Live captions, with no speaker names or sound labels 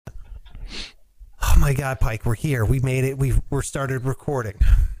my God, Pike, we're here. We made it. We're started recording.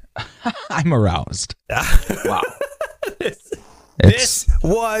 I'm aroused. Wow. This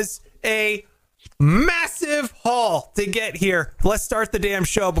was a massive haul to get here. Let's start the damn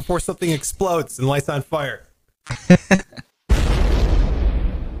show before something explodes and lights on fire.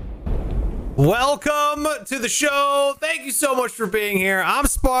 Welcome to the show. Thank you so much for being here. I'm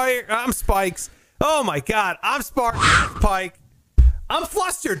Spikes. Oh my God, I'm Pike. I'm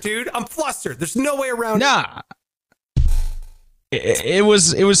flustered, dude. I'm flustered. There's no way around it. Nah. It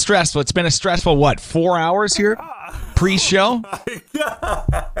was stressful. It's been a stressful, 4 hours here? Pre-show?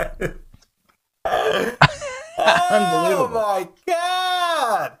 Oh my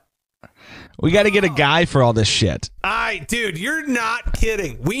God. We got to get a guy for all this shit. Dude, you're not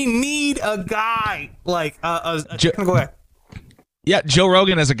kidding. We need a guy. Like, go ahead. Yeah, Joe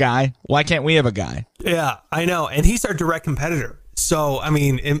Rogan is a guy. Why can't we have a guy? Yeah, I know. And he's our direct competitor. So, I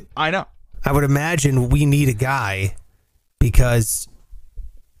mean, I know. I would imagine we need a guy because,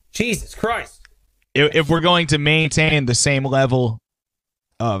 Jesus Christ. If we're going to maintain the same level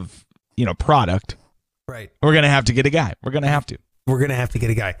of, product, right, we're going to have to get a guy. We're going to have to. We're going to have to get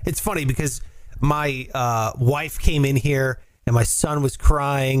a guy. It's funny because my wife came in here and my son was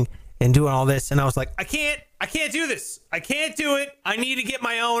crying and doing all this. And I was like, I can't do this. I can't do it. I need to get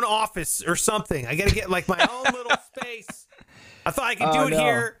my own office or something. I got to get like my own little space. I thought I could do it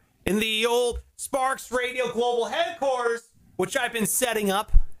here in the old Sparks Radio Global headquarters, which I've been setting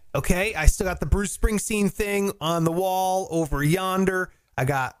up. Okay. I still got the Bruce Springsteen thing on the wall over yonder. I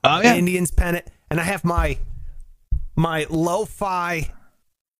got Indians pennant, and I have my lo-fi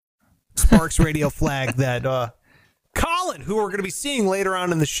Sparks Radio flag that Colin, who we're going to be seeing later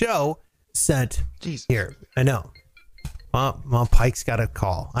on in the show, sent. Jeez. Here. I know. Well, Pike's got a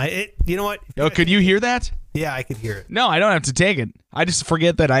call. You know what? Oh, could you hear that? Yeah, I could hear it. No, I don't have to take it. I just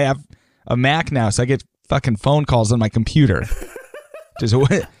forget that I have a Mac now, so I get fucking phone calls on my computer. It's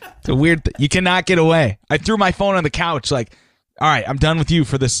a weird thing. You cannot get away. I threw my phone on the couch like, all right, I'm done with you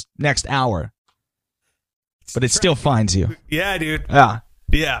for this next hour. But it still finds you. Yeah, dude.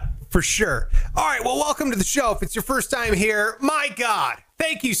 Yeah, for sure. All right, well, welcome to the show. If it's your first time here, my God,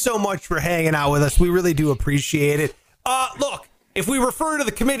 thank you so much for hanging out with us. We really do appreciate it. Look, if we refer to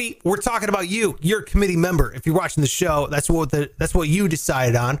the committee, we're talking about you. You're a committee member. If you're watching the show, that's what you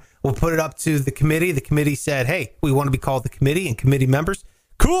decided on. We'll put it up to the committee. The committee said, hey, we want to be called the committee and committee members.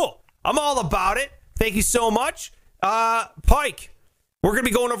 Cool. I'm all about it. Thank you so much. Pike, we're going to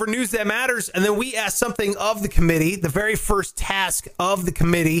be going over news that matters, and then we asked something of the committee, the very first task of the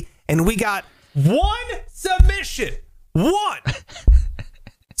committee, and we got one submission. One.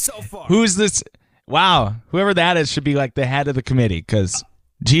 So far. Who's this? Wow, whoever that is should be like the head of the committee, because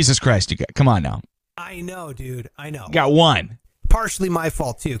Jesus Christ, come on now. I know, dude. I know. Got one. Partially my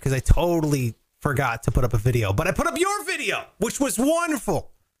fault, too, because I totally forgot to put up a video. But I put up your video, which was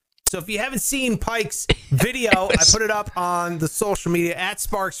wonderful. So if you haven't seen Pike's video, I put it up on the social media, at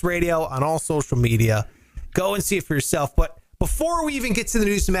Sparks Radio, on all social media. Go and see it for yourself. But before we even get to the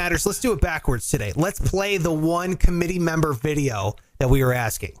news that matters, let's do it backwards today. Let's play the one committee member video that we were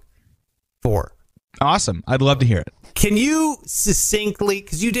asking for. Awesome. I'd love to hear it. Can you succinctly,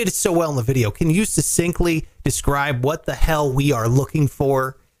 because you did it so well in the video, can you succinctly describe what the hell we are looking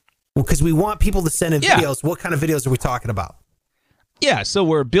for? Because we want people to send in videos. What kind of videos are we talking about? Yeah, so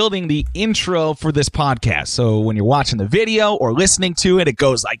we're building the intro for this podcast. So when you're watching the video or listening to it, it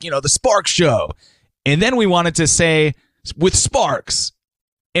goes like, the Sparks Show. And then we wanted to say, with Sparks.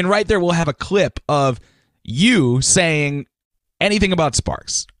 And right there, we'll have a clip of you saying anything about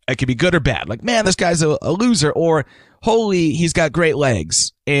Sparks. It could be good or bad. Like, man, this guy's a loser. Or, holy, he's got great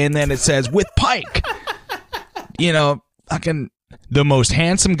legs. And then it says, with Pike. Fucking the most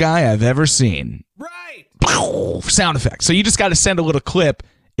handsome guy I've ever seen. Right. Sound effects. So you just got to send a little clip.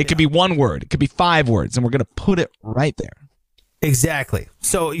 It could be one word. It could be 5 words. And we're going to put it right there. Exactly.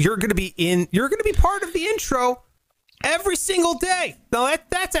 So you're going to be part of the intro every single day. Now,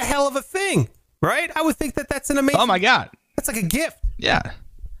 that's a hell of a thing, right? I would think that's an amazing. Oh, my God. That's like a gift. Yeah.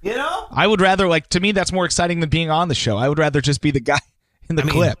 I would rather, to me, that's more exciting than being on the show. I would rather just be the guy in the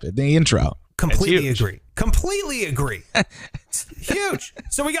clip, in the intro. Completely agree. It's huge.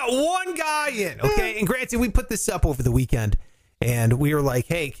 So we got one guy in, okay? And granted, we put this up over the weekend, and we were like,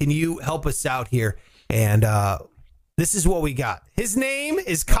 hey, can you help us out here? And this is what we got. His name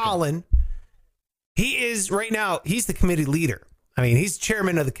is Colin. He is, right now, he's the committee leader. I mean, he's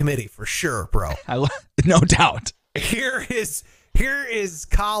chairman of the committee for sure, bro. No doubt. Here is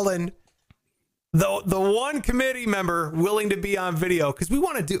Colin, the one committee member willing to be on video, because we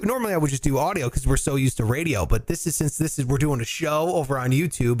want to do. Normally, I would just do audio because we're so used to radio, but since we're doing a show over on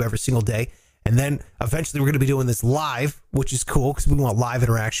YouTube every single day, And then eventually we're going to be doing this live, which is cool because we want live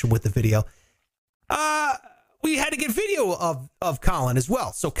interaction with the video. We had to get video of Colin as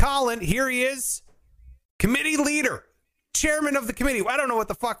well. So Colin, here he is, committee leader, chairman of the committee. I don't know what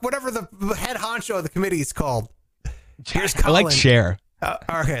the fuck, whatever the head honcho of the committee is called. Here's Colin. I like chair.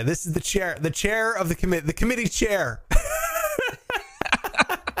 Okay, this is the chair of the committee chair.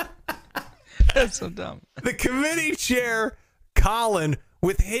 That's so dumb. The committee chair, Colin,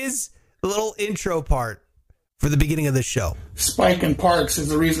 with his little intro part for the beginning of the show. Spike and Parks is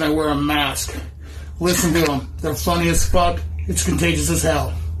the reason I wear a mask. Listen to them. They're funny as fuck. It's contagious as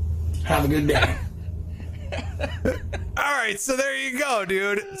hell. Have a good day. All right, so there you go,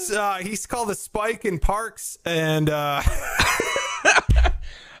 dude. He's called the Spike and Parks, and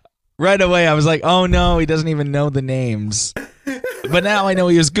right away I was like, oh no, he doesn't even know the names. But now I know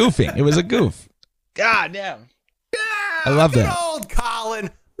he was goofing. It was a goof. God damn. yeah, I love good that. old Colin.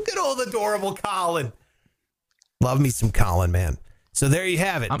 Good old adorable Colin. Love me some Colin, man. So there you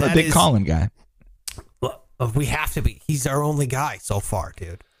have it. I'm a big Colin guy. We have to be. He's our only guy so far,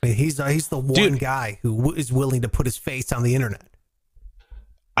 dude. I mean, he's the one guy who is willing to put his face on the internet.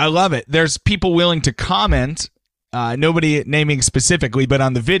 I love it. There's people willing to comment. Nobody naming specifically, but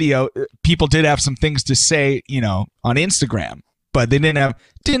on the video, people did have some things to say, on Instagram, but they didn't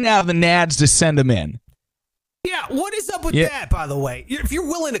have the nads to send them in. Yeah, what is up with that, by the way? If you're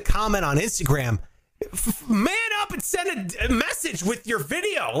willing to comment on Instagram, man up and send a message with your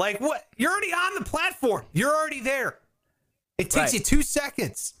video. Like, what? You're already on the platform. You're already there. It takes you 2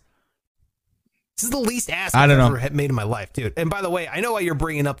 seconds. This is the least ask I've ever made in my life, dude. And by the way, I know why you're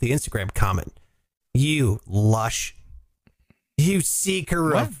bringing up the Instagram comment. You lush. You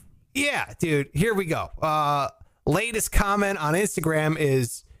seeker of... Yeah, dude. Here we go. Latest comment on Instagram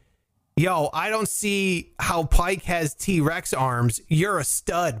is... Yo, I don't see how Pike has T-Rex arms. You're a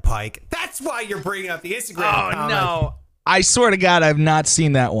stud, Pike. That's why you're bringing up the Instagram comment. Oh, no. I swear to God, I've not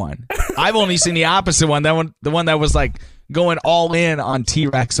seen that one. I've only seen the opposite one. That one, the one that was like going all in on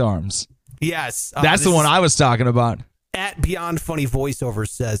T-Rex arms. Yes. That's the one I was talking about. At Beyond Funny Voiceover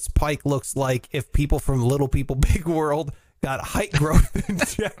says, Pike looks like if people from Little People Big World got height growth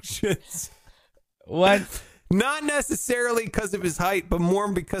injections. What? Not necessarily because of his height, but more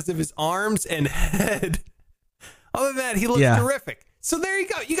because of his arms and head. Other than that, he looks terrific. So there you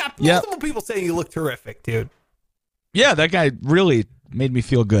go. You got multiple people saying you look terrific, dude. Yeah, that guy really made me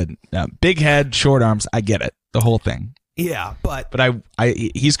feel good. Big head, short arms. I get it. The whole thing. Yeah, but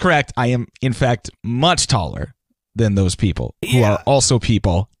he's correct. I am, in fact, much taller than those people who are also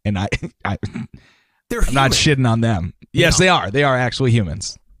people, and I'm not shitting on them. Yes, they are. They are actually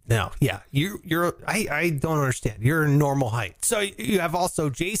humans. No, yeah, you're. I don't understand. You're a normal height. So you have also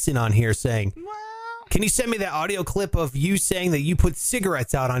Jason on here saying, "Can you send me that audio clip of you saying that you put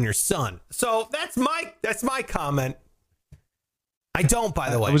cigarettes out on your son?" So that's my comment. I don't, by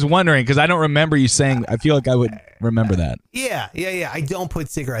the way. I was wondering because I don't remember you saying. I feel like I would remember that. Yeah. I don't put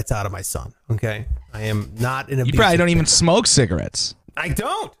cigarettes out of my son. Okay, I am not an. You probably don't even smoke cigarettes. I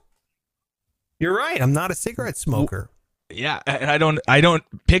don't. You're right. I'm not a cigarette smoker. Yeah, and I don't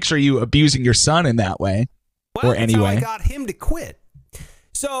picture you abusing your son in that way, or that's anyway. How I got him to quit.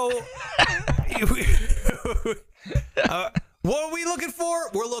 So, what are we looking for?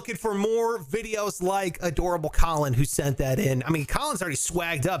 We're looking for more videos like Adorable Colin, who sent that in. I mean, Colin's already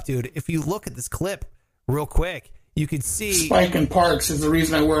swagged up, dude. If you look at this clip real quick, you can see Spike and Parks is the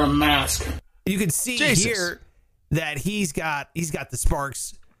reason I wear a mask. You can see here that he's got the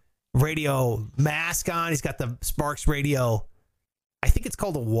Sparks Radio mask on. He's got the Sparks Radio. I think it's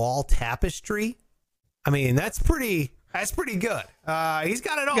called a wall tapestry. I mean, that's pretty good. He's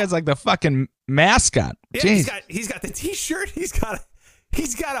got it all. You guy's like the fucking mascot. Yeah, he's got the T-shirt. He's got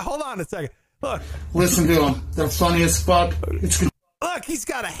a. Hold on a second. Look. Listen to them. They're funny as fuck. Look, he's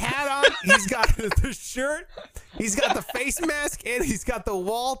got a hat on. He's got the shirt. He's got the face mask, and he's got the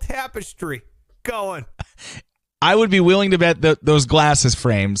wall tapestry going. I would be willing to bet that those glasses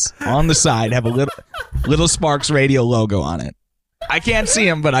frames on the side have a little Sparks Radio logo on it. I can't see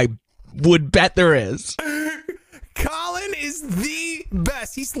him, but I would bet there is. Colin is the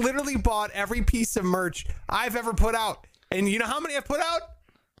best. He's literally bought every piece of merch I've ever put out. And you know how many I've put out?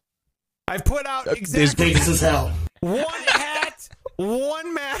 I've put out exactly as hell. One hat,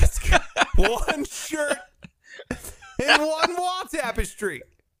 one mask, one shirt, and one wall tapestry.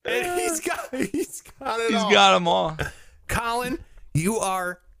 And he's got it all. He's got them all. Colin, you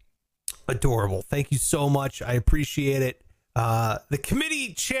are adorable. Thank you so much. I appreciate it. The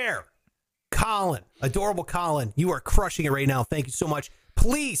committee chair, Colin, adorable Colin, you are crushing it right now. Thank you so much.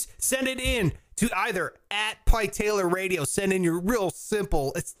 Please send it in to either at Pike Taylor Radio. Send in your real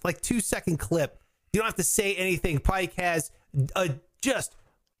simple, it's like 2-second clip. You don't have to say anything. Pike has just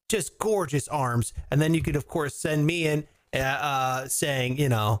gorgeous arms. And then you could, of course, send me in saying, you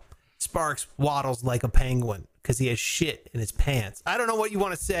know, Sparks waddles like a penguin because he has shit in his pants. I don't know what you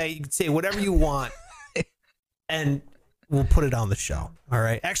want to say. You can say whatever you want, and we'll put it on the show. All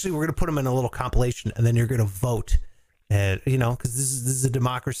right. Actually, we're going to put them in a little compilation, and then you're going to vote. You know, because this is a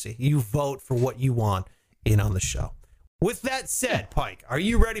democracy. You vote for what you want in on the show. With that said, Pike, are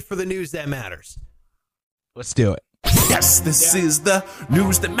you ready for the news that matters? Let's do it. Yes, this is the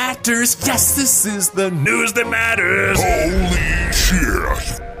news that matters. Yes, this is the news that matters. Holy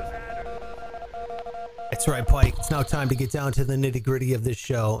shit. That's right, Pike. It's now time to get down to the nitty-gritty of this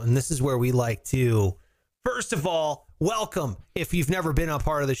show, and this is where we like to, first of all, welcome. If you've never been a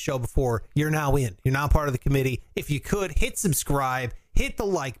part of the show before, you're now in. You're now part of the committee. If you could, hit subscribe, hit the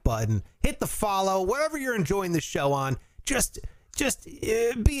like button, hit the follow, whatever you're enjoying the show on. Just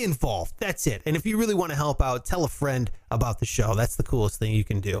be involved. That's it. And if you really want to help out, tell a friend about the show. That's the coolest thing you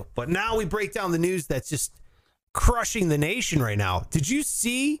can do. But now we break down the news that's just crushing the nation right now. Did you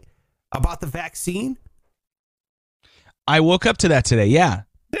see about the vaccine? I woke up to that today. Yeah.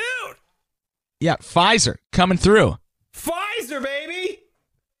 Dude. Yeah. Pfizer coming through. Pfizer, baby.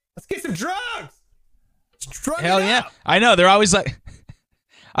 Let's get some drugs. Hell yeah. I know. They're always like,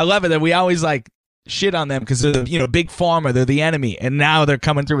 I love it that we always like shit on them because they're, you know, big pharma. They're the enemy. And now they're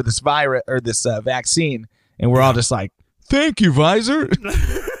coming through with this virus or this vaccine. And we're all just like, thank you, Pfizer.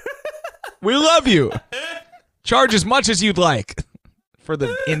 We love you. Charge as much as you'd like for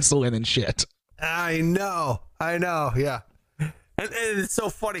the insulin and shit. I know, yeah. And it's so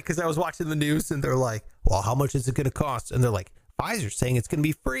funny because I was watching the news and they're like, well, how much is it going to cost? And they're like, Pfizer's saying it's going to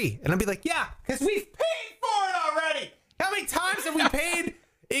be free. And I'd be like, yeah, because we've paid for it already. How many times have we paid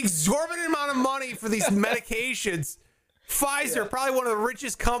exorbitant amount of money for these medications? Pfizer, probably one of the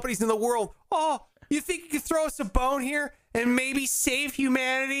richest companies in the world. Oh, you think you could throw us a bone here and maybe save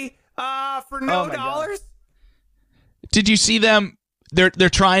humanity for no dollars? God. Did you see them? They're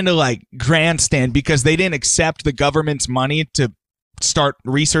trying to like grandstand because they didn't accept the government's money to start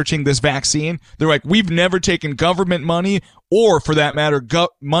researching this vaccine. They're like, we've never taken government money or, for that matter,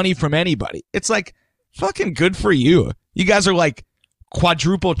 money from anybody. It's like, fucking good for you. You guys are like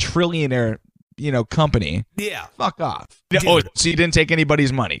quadruple trillionaire, you know, company. Yeah. Fuck off. Oh, so you didn't take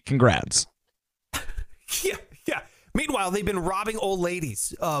anybody's money. Congrats. Yeah. Meanwhile, they've been robbing old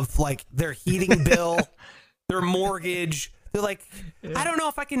ladies of like their heating bill, their mortgage. They're like, I don't know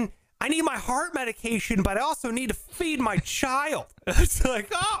if I need my heart medication, but I also need to feed my child. It's like,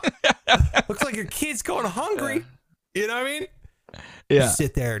 oh, looks like your kid's going hungry. You know what I mean? Yeah. You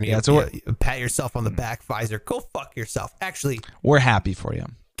sit there and you pat yourself on the back, Pfizer. Go fuck yourself. Actually, we're happy for you.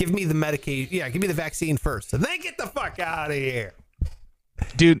 Give me the medication. Yeah, give me the vaccine first, and then get the fuck out of here.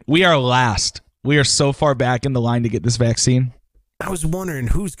 Dude, we are last. We are so far back in the line to get this vaccine. I was wondering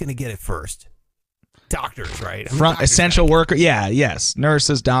who's going to get it first. Doctors, right? Essential worker. Yeah, yes.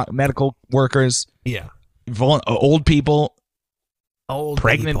 Nurses, medical workers. Yeah. Old people.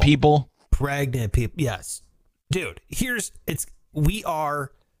 Pregnant people. Yes. Dude, we're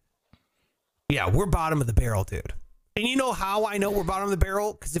bottom of the barrel, dude. And you know how I know we're bottom of the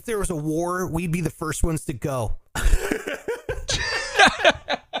barrel? Because if there was a war, we'd be the first ones to go.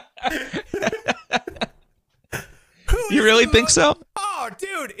 You really think so? Oh,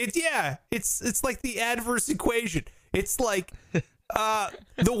 dude, it's like the adverse equation. It's like the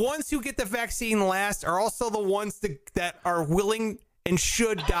ones who get the vaccine last are also the ones that are willing and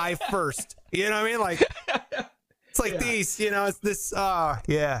should die first. You know what I mean? Like, it's like these, you know, it's this,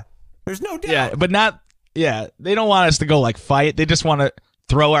 yeah. There's no doubt. Yeah, but they don't want us to go like fight. They just want to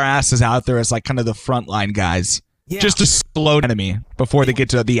throw our asses out there as like kind of the frontline guys. Yeah. Just to slow enemy before they get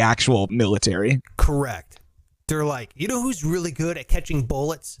to the actual military. Correct. They're like, you know who's really good at catching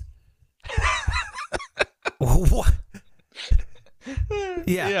bullets? What?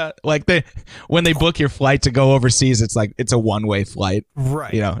 Yeah. Like when they book your flight to go overseas, it's like it's a one-way flight.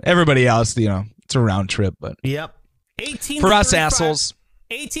 Right. You know, everybody else, you know, it's a round trip, but yep. 18 for us assholes.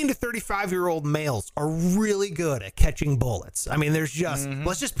 18 to 35-year-old males are really good at catching bullets. I mean, there's just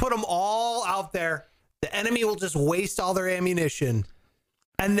let's just put them all out there. The enemy will just waste all their ammunition.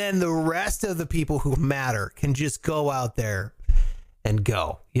 And then the rest of the people who matter can just go out there and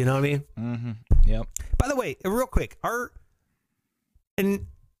go. You know what I mean? Mm-hmm. Yep. By the way, real quick, I don't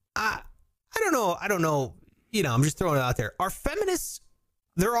know. You know, I'm just throwing it out there. Are feminists?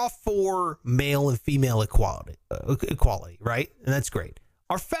 They're all for male and female equality, right? And that's great.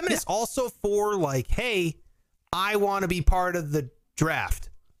 Are feminists also for like, hey, I want to be part of the draft?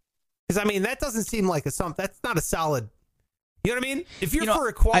 Because I mean, that doesn't seem like that's not a solid. You know what I mean? If you're for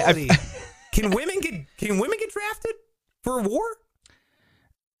I- equality, can women get drafted for a war?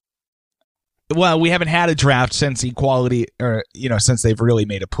 Well, we haven't had a draft since equality, or since they've really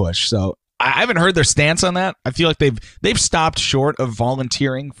made a push. So I haven't heard their stance on that. I feel like they've stopped short of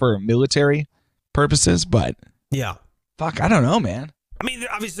volunteering for military purposes, but Yeah. fuck, I don't know, man. I mean,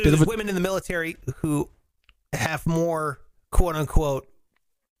 obviously, there's women in the military who have more quote unquote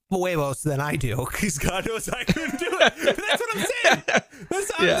huevos than I do, because God knows I couldn't do it. But that's what I'm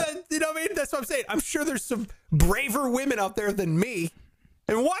saying. You know what I mean? That's what I'm saying. I'm sure there's some braver women out there than me.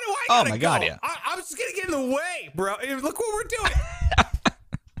 And why do I gotta Oh my go? God, yeah. I'm just gonna get in the way, bro. Look what we're doing.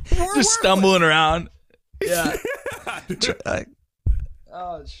 We're Just stumbling around. Yeah.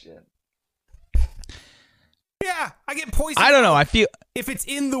 Oh shit. Yeah, I get poisoned. I don't know. I feel If it's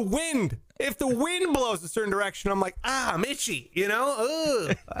in the wind. If the wind blows a certain direction, I'm like, I'm itchy.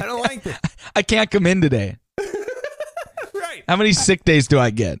 Ugh, I don't like this. I can't come in today. Right. How many sick days do I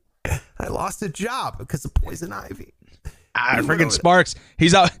get? I lost a job because of poison ivy. Freaking Sparks.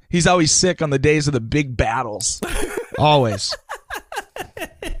 He's always sick on the days of the big battles. Always.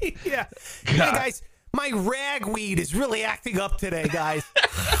 Yeah. Hey, guys, my ragweed is really acting up today, guys.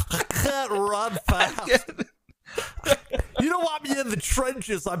 I can't run fast. You don't want me in the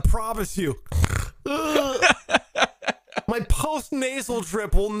trenches, I promise you. Ugh. My post-nasal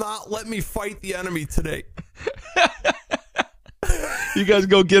drip will not let me fight the enemy today. You guys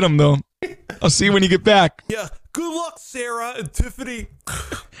go get him, though. I'll see you when you get back. Yeah. Good luck, Sarah and Tiffany.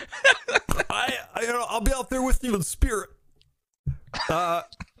 I'll be out there with you in spirit.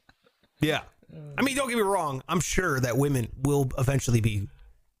 Yeah. I mean, don't get me wrong. I'm sure that women will eventually be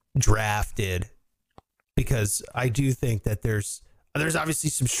drafted, because I do think that there's obviously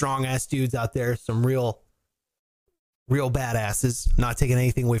some strong ass dudes out there, some real badasses, not taking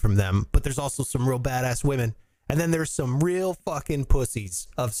anything away from them, but there's also some real badass women. And then there's some real fucking pussies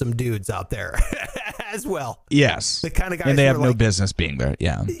of some dudes out there as well. Yes. The kind of guys, and they who have are no like, business being there.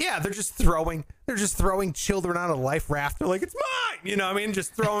 Yeah. yeah, they're just throwing children out of the life raft. They're like, it's mine. You know what I mean?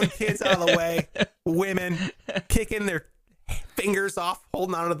 Just throwing kids out of the way. Women kicking their fingers off,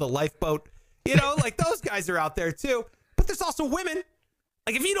 holding onto the lifeboat. Like those guys are out there too. But there's also women.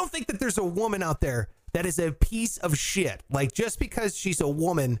 Like, if you don't think that there's a woman out there that is a piece of shit, like, just because she's a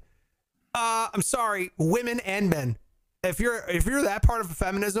woman, I'm sorry, women and men. If you're that part of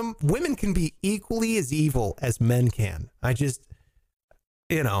feminism, women can be equally as evil as men can. I just,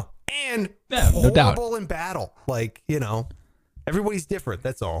 and Yeah, horrible no doubt. in battle. Like, everybody's different.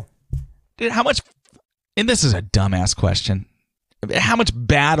 That's all. Dude, how much, and this is a dumbass question, how much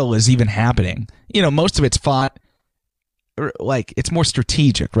battle is even happening? Most of it's fought, like, it's more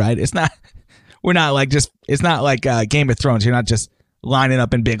strategic, right? It's not like Game of Thrones. You're not just lining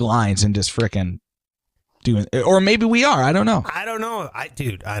up in big lines and just frickin' doing, or maybe we are. I don't know. I don't know. I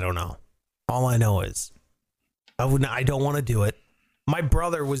don't know. All I know is I don't want to do it. My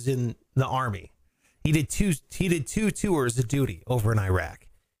brother was in the army. He did two tours of duty over in Iraq,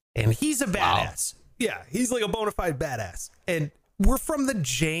 and he's a badass. Wow. Yeah, he's like a bona fide badass. And we're from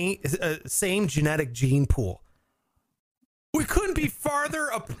the same genetic gene pool. We couldn't be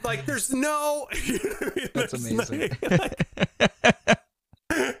farther up. Like, there's no. That's amazing.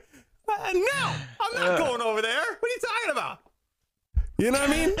 No, I'm not going over there. What are you talking about? You know what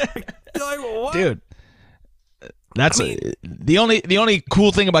I mean? You're like, what? Dude, that's the only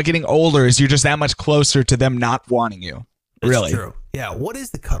cool thing about getting older is you're just that much closer to them not wanting you. Really? True. Yeah. What is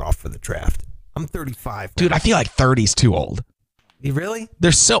the cutoff for the draft? I'm 35. Dude, I feel like 30's too old. You really?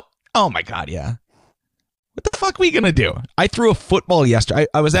 They're so. Oh my God, yeah. What the fuck are we gonna do? I threw a football yesterday.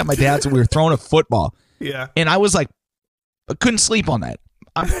 I was at my dad's and we were throwing a football. Yeah. And I was like, I couldn't sleep on that.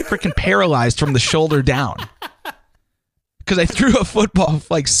 I'm freaking paralyzed from the shoulder down because I threw a football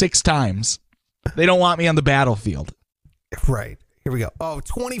like 6 times. They don't want me on the battlefield. Right. Here we go. Oh,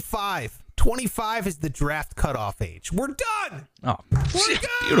 25. 25 is the draft cutoff age. We're done. Oh, We're done.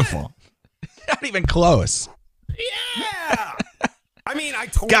 beautiful. Not even close. Yeah. I mean, I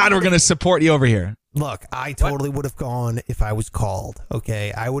totally. God, we're going to support you over here. Look, I totally would have gone if I was called.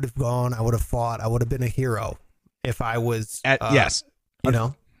 Okay. I would have gone. I would have fought. I would have been a hero if I was. Yes. You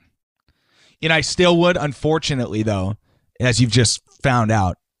know? And I still would. Unfortunately, though, as you've just found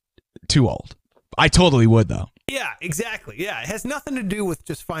out, too old. I totally would, though. Yeah, exactly. Yeah, it has nothing to do with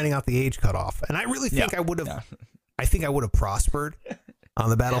just finding out the age cutoff. And I really think I would have. Yeah. I think I would have prospered on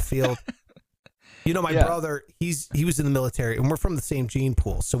the battlefield. My brother, he was in the military, and we're from the same gene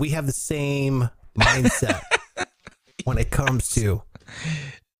pool, so we have the same mindset when it comes to,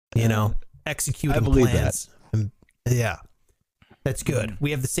 executing plans. And, yeah. That's good.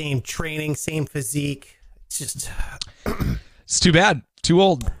 We have the same training, same physique. It's just, It's too bad. Too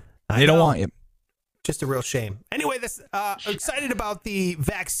old. They don't know. want you. just a real shame. Anyway, this excited about the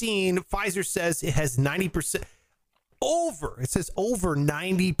vaccine. Pfizer says it has 90% over. It says over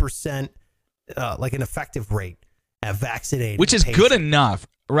 90%, like an effective rate at vaccinating, which is patients. good enough,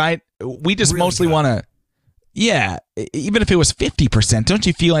 right? We just Really mostly good. want to, yeah. Even if it was 50%, don't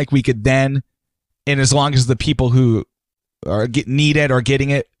you feel like we could then, and as long as the people who need it or getting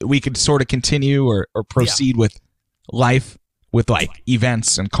it, we could sort of continue or proceed with life, with like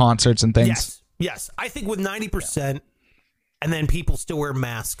events and concerts and things. Yes, yes. I think with 90%, and then people still wear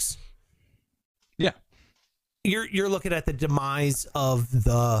masks. Yeah. You're looking at the demise of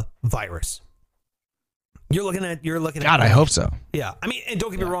the virus. You're looking at God, I hope so. Yeah, I mean, and don't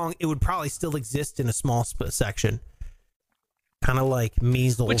get me wrong, it would probably still exist in a small section, kind of like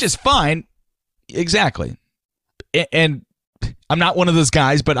measles, Which is fine. Exactly. And I'm not one of those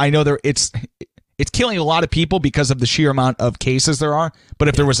guys, but I know it's killing a lot of people because of the sheer amount of cases there are. But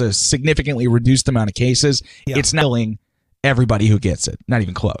if there was a significantly reduced amount of cases, it's not killing everybody who gets it. Not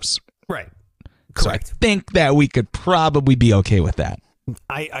even close. right. So I Correct. think that we could probably be okay with that.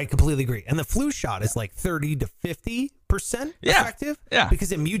 I completely agree. And the flu shot is like 30 to 50% Yeah. effective, Yeah.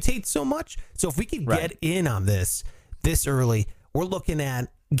 because it mutates so much. So if we could get in on this early, we're looking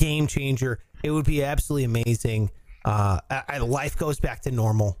at game changer. It would be absolutely amazing. Life goes back to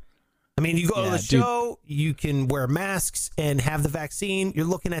normal. I mean, you go to the show, you can wear masks and have the vaccine. You're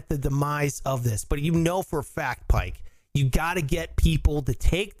looking at the demise of this. But you know for a fact, Pike, you got to get people to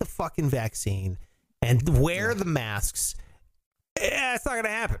take the fucking vaccine and wear the masks. Yeah, it's not going to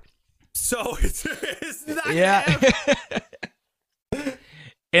happen. So it's not going to happen.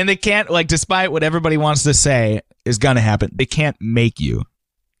 And they can't, like, despite what everybody wants to say is going to happen, they can't make you.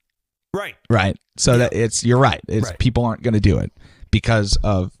 Right. Right. So that you're right. People aren't going to do it because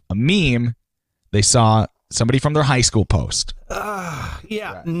of a meme they saw somebody from their high school post.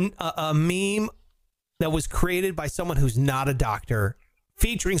 Yeah. A meme that was created by someone who's not a doctor,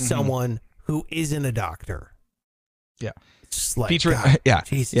 featuring someone who isn't a doctor. Yeah. It's just like, Featuring, God, yeah.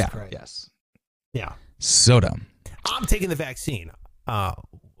 Jesus yeah. Christ. Yes. Yeah. So dumb. I'm taking the vaccine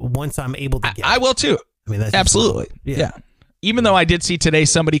once I'm able to get I it. will too. I mean, that's Absolutely. just, Yeah. Even though I did see today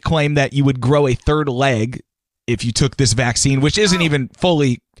somebody claim that you would grow a third leg if you took this vaccine, which isn't even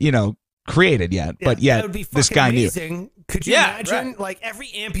fully, created yet. But that yet would be this fucking guy amazing. Could you Yeah, imagine? right. Like every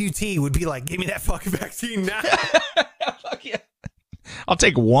amputee would be like, "Give me that fucking vaccine now." Fuck yeah. I'll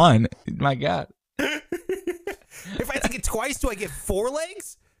take one. My God. If I take it twice, do I get 4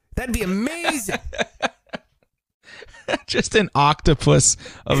 legs? That'd be amazing. Just an octopus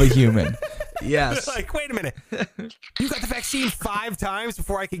of a human. Yes. Like, wait a minute. You got the vaccine 5 times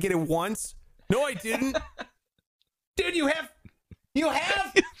before I could get it once? No, I didn't. Dude, you have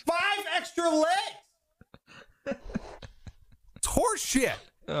 5 extra legs. It's horse shit.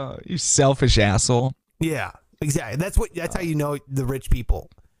 Oh, you selfish asshole. Yeah, exactly. That's how you know the rich people.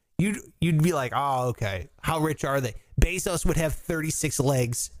 You'd be like, "Oh, okay. How rich are they?" Bezos would have 36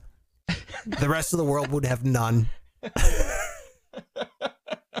 legs. The rest of the world would have none.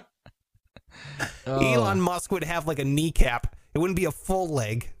 Elon Musk would have like a kneecap. It wouldn't be a full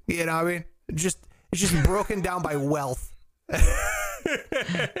leg. You know what I mean? It's just broken down by wealth.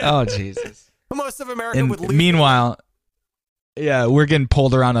 Oh, Jesus. Most of America And would lose. meanwhile, yeah, we're getting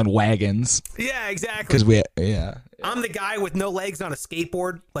pulled around on wagons Yeah, exactly. because I'm the guy with no legs on a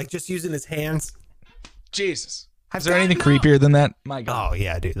skateboard, like just using his hands. Jesus. I've Is there anything gotten creepier than that? My God. Oh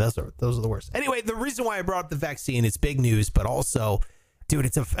yeah, dude, those are the worst. Anyway, the reason why I brought up the vaccine, it's big news, but also, dude,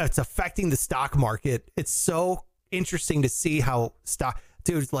 it's affecting the stock market. It's so interesting to see how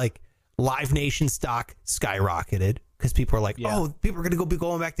dude, like Live Nation stock skyrocketed because people are like, oh, people are gonna be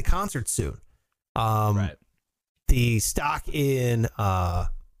going back to concerts soon. Right. The stock in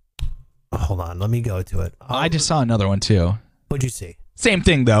hold on, let me go to it. I just saw another one too. What'd you see? Same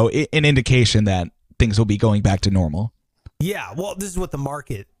thing though, an indication that things will be going back to normal. Yeah, well, this is what the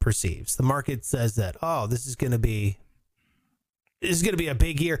market perceives. The market says that, oh, this is going to be a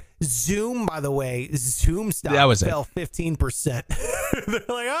big year. Zoom, by the way, Zoom stock fell 15%. They're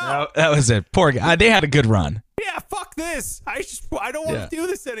like, oh, That was it. Poor guy. They had a good run. yeah, fuck this. I don't want to do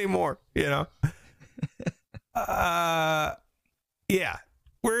this anymore. You know. Yeah.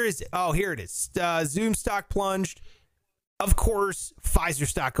 Where is it? Oh, here it is. Zoom stock plunged. Of course, Pfizer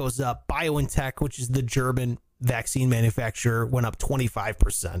stock goes up. BioNTech, which is the German vaccine manufacturer, went up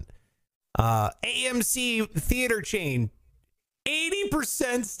 25%. AMC theater chain,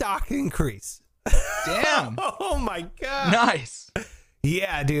 80% stock increase. Damn. Oh my God. Nice.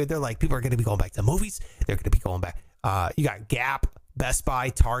 Yeah, dude. They're like, people are going to be going back to movies. They're going to be going back. You got Gap, Best Buy,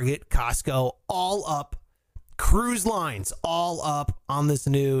 Target, Costco, all up. Cruise lines, all up on this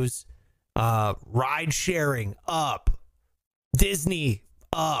news. Ride sharing, up. Disney,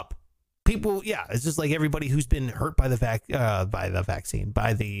 up. People, yeah, it's just like everybody who's been hurt by the vaccine,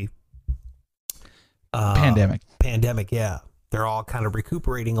 by the pandemic, yeah. They're all kind of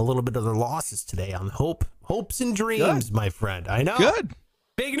recuperating a little bit of their losses today on hopes and dreams, Good. my friend. I know. Good.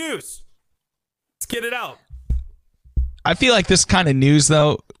 Big news. Let's get it out. I feel like this kind of news,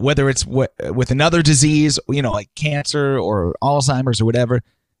 though, whether it's with another disease, like cancer or Alzheimer's or whatever,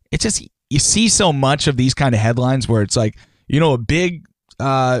 it's just, you see so much of these kind of headlines where it's like,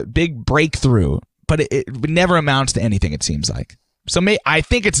 a big breakthrough, but it never amounts to anything, it seems like. So I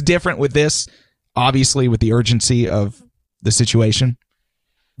think it's different with this, obviously, with the urgency of the situation.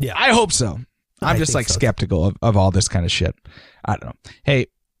 Yeah. I hope so. I'm just skeptical of all this kind of shit. I don't know. Hey,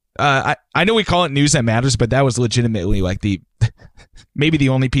 I know we call it news that matters, but that was legitimately like maybe the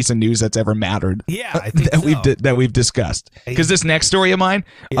only piece of news that's ever mattered. Yeah, I think that we've discussed. Because this next story of mine,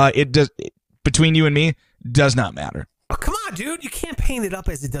 between you and me, does not matter. Oh, come on, dude! You can't paint it up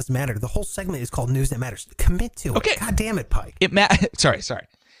as it doesn't matter. The whole segment is called News That Matters. Commit to it. Okay. God damn it, Pike. Sorry.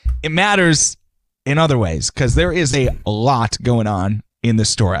 It matters in other ways because there is a lot going on in this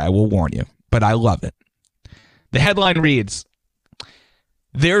story. I will warn you, but I love it. The headline reads,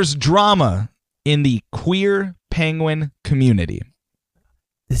 "There's drama in the queer penguin community."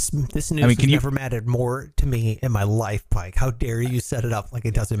 This news has never mattered more to me in my life, Pike. How dare you set it up like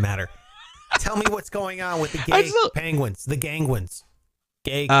it doesn't matter? Tell me what's going on with the gay penguins, the gangwins.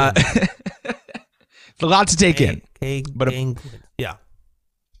 Gay it's a lot to take in.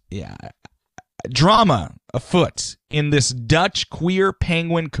 Yeah. Drama afoot in this Dutch queer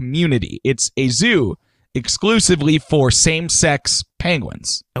penguin community. It's a zoo exclusively for same-sex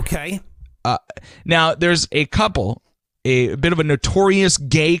penguins. Okay. Now, there's a couple, a bit of a notorious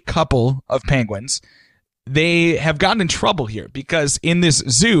gay couple of penguins. They have gotten in trouble here because in this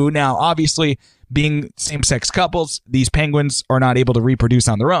zoo, now obviously being same-sex couples, these penguins are not able to reproduce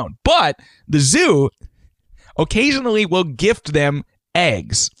on their own. But the zoo occasionally will gift them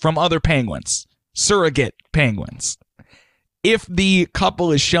eggs from other penguins, surrogate penguins. If the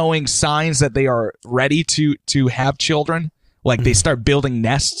couple is showing signs that they are ready to have children, like they start building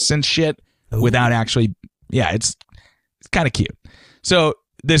nests and shit without actually, it's kind of cute. So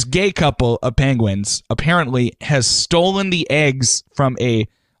this gay couple of penguins apparently has stolen the eggs from a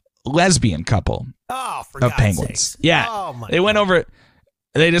lesbian couple of penguins. Sakes. Yeah, oh my God.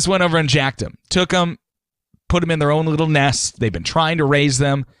 They just went over and jacked them, took them, put them in their own little nests. They've been trying to raise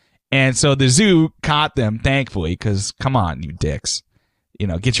them. And so the zoo caught them, thankfully, because come on, you dicks.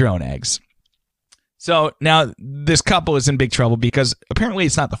 Get your own eggs. So now this couple is in big trouble because apparently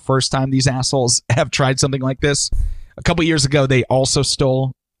it's not the first time these assholes have tried something like this. A couple years ago, they also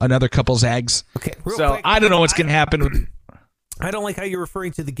stole another couple's eggs. Okay, so quick, I don't know what's going to happen. I don't like how you're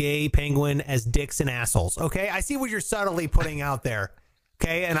referring to the gay penguin as dicks and assholes. Okay, I see what you're subtly putting out there.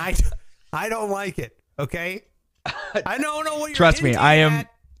 Okay, and I don't like it. Okay, I don't know what you're. Trust me, I am.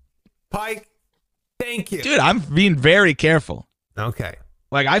 Pike, thank you, dude. I'm being very careful. Okay,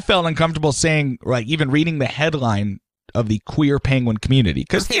 like I felt uncomfortable saying, like even reading the headline of the queer penguin community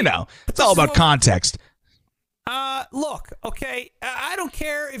because it's all about context. Look, okay, I don't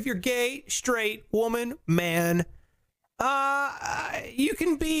care if you're gay, straight, woman, man. You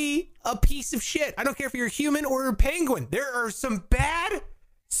can be a piece of shit. I don't care if you're human or a penguin. There are some bad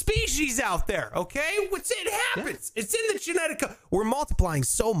species out there, okay? It happens. Yeah. It's in the genetic code. We're multiplying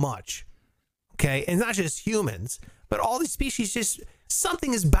so much, okay? And not just humans, but all these species,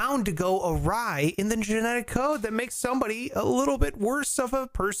 something is bound to go awry in the genetic code that makes somebody a little bit worse of a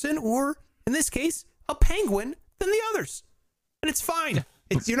person, or in this case, a penguin than the others. And it's fine.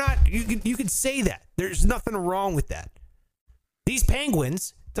 You can say that. There's nothing wrong with that. These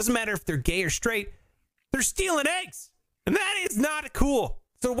penguins, doesn't matter if they're gay or straight, they're stealing eggs. And that is not cool.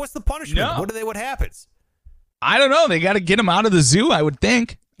 So what's the punishment? No. What happens? I don't know. They got to get them out of the zoo, I would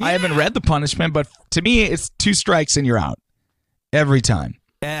think. Yeah. I haven't read the punishment, but to me, it's 2 strikes and you're out. Every time.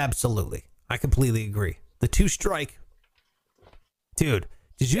 Absolutely. I completely agree. The 2-strike. Dude,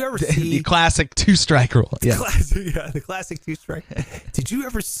 did you ever see... the classic 2-strike rule. Yeah. The classic 2-strike. Did you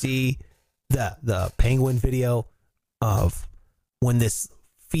ever see the penguin video of when this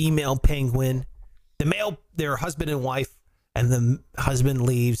female penguin, they're husband and wife, and the husband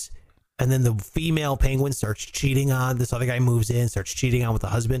leaves, and then the female penguin starts cheating on this other guy, moves in, starts cheating on with the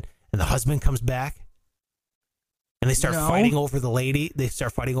husband, and the husband comes back, and they start fighting over the lady. They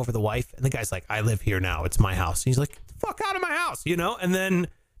start fighting over the wife, and the guy's like, I live here now. It's my house. And he's like, get the fuck out of my house, And then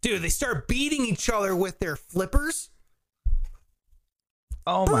Dude, they start beating each other with their flippers.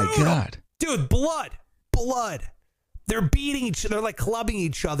 Oh my God. Dude, blood. They're beating each other, they're like clubbing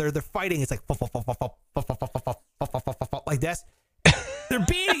each other. They're fighting. It's like like this. They're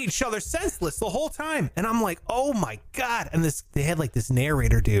beating each other senseless the whole time. And I'm like, oh my God. And they had like this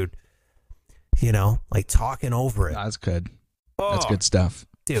narrator dude, you know, like talking over it. That's good. Oh, That's good stuff.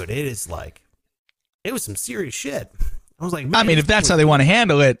 dude. It was some serious shit. I was like, I mean, if that's how they want to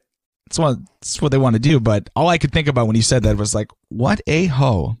handle it, it's what they want to do. But all I could think about when you said that was like, what a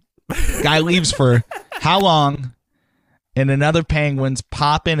hoe. Guy leaves for how long? And another penguin's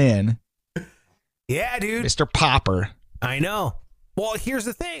popping in. Yeah, dude. Mr. Popper. I know. Well, here's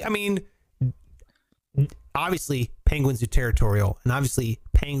the thing. I mean, obviously, penguins are territorial, and obviously,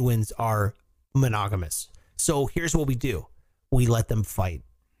 penguins are monogamous. So here's what we do. We let them fight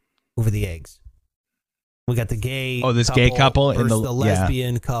over the eggs. We got the gay gay couple and versus the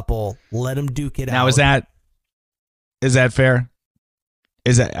lesbian couple. Let them duke it out. Now, is that fair?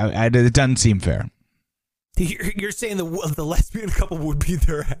 It doesn't seem fair. You're saying the lesbian couple would beat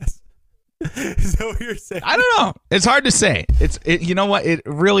their ass? Is that what you're saying? I don't know. It's hard to say. You know what?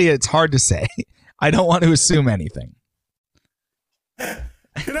 It's hard to say. I don't want to assume anything.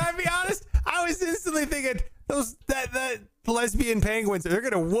 Can I be honest? I was instantly thinking that lesbian penguins, they're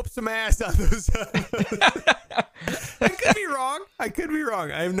gonna whoop some ass on those. I could be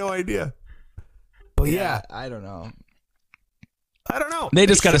wrong. I have no idea. But yeah, I don't know. I don't know. They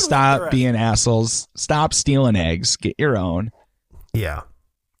just got to stop being assholes. Stop stealing eggs. Get your own. Yeah.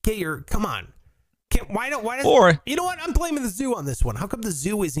 Come on. Why you know what? I'm blaming the zoo on this one. How come the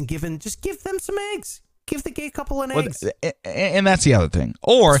zoo isn't just give them some eggs. Give the gay couple an eggs. And that's the other thing.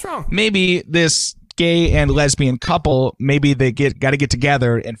 Or maybe this gay and lesbian couple, maybe they got to get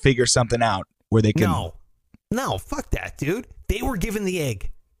together and figure something out where they can. No, fuck that, dude. They were given the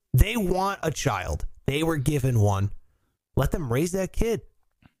egg. They want a child. They were given one. Let them raise that kid.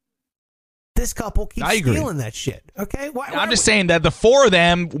 This couple keeps stealing that shit. Okay, I'm just saying that the four of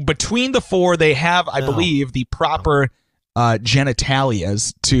them, between the four, they have, I believe, the proper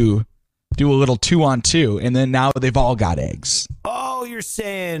genitalias to do a little 2-on-2, and then now they've all got eggs. Oh, you're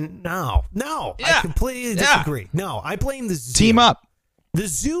saying no? Yeah. I completely disagree. No, I blame the zoo. Team up. The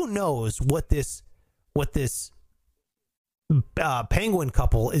zoo knows what this penguin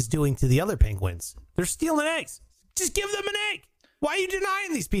couple is doing to the other penguins. They're stealing eggs. Just give them an egg. Why are you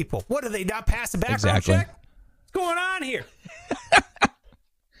denying these people? What, do they not pass a background check? What's going on here?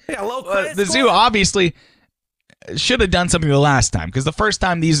 Low credit the zoo obviously should have done something the last time, because the first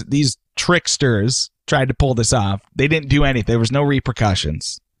time these tricksters tried to pull this off, they didn't do anything. There was no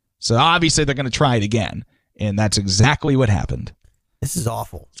repercussions. So obviously they're going to try it again, and that's exactly what happened. This is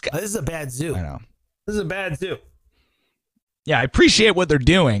awful. This is a bad zoo. I know. This is a bad zoo. Yeah, I appreciate what they're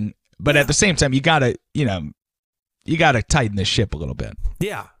doing, but at the same time, you gotta tighten this ship a little bit.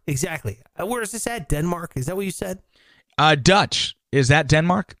 Yeah, exactly. Where is this at? Denmark? Is that what you said? Dutch. Is that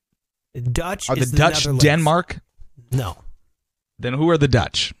Denmark? Dutch. Are is the Dutch Netherlands. Denmark? No. Then who are the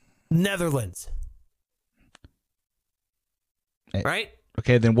Dutch? Netherlands. Right?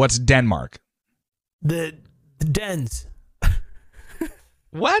 Okay, then what's Denmark? The Dens.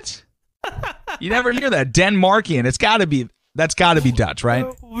 What? You never hear that. Denmarkian. That's got to be Dutch, right?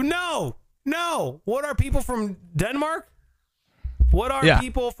 No. What are people from Denmark? What are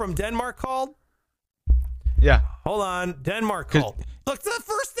people from Denmark called? Yeah. Hold on. Denmark called. Look, the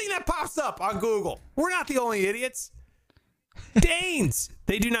first thing that pops up on Google. We're not the only idiots. Danes.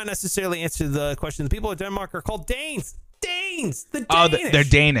 They do not necessarily answer the question. The people of Denmark are called Danes. Danes. The Danish. Oh, they're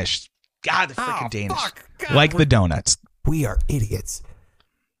Danish. God, they're freaking Danish. Fuck. God, like the donuts. We are idiots.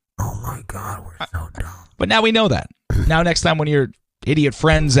 Oh my God, we're so dumb. But now we know that. Now next time when your idiot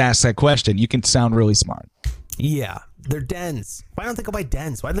friends ask that question, you can sound really smart. Yeah, they're Dens. Why don't they go by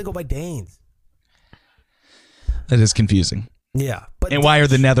Dens? Why do they go by Danes? That is confusing. Yeah. And why are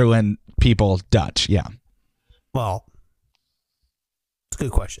the Netherlands people Dutch? Yeah. Well, it's a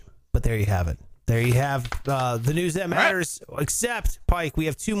good question. But there you have it. There you have the news that matters. Right. Except, Pike, we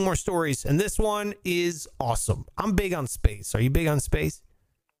have two more stories, and this one is awesome. I'm big on space. Are you big on space?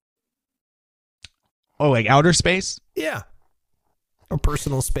 Oh, like outer space? Yeah. Or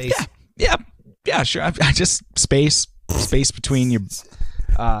personal space. Yeah, sure. I just space between your,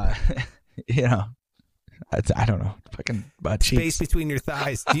 you know, I don't know, fucking butt cheeks. Space between your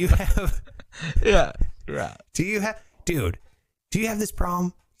thighs. Do you have? Yeah. Right. Do you have this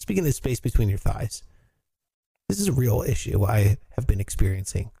problem? Speaking of space between your thighs, this is a real issue I have been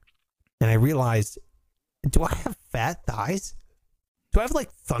experiencing, and I realized, do I have fat thighs? Do I have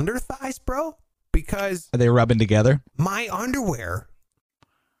like thunder thighs, bro? Because are they rubbing together? My underwear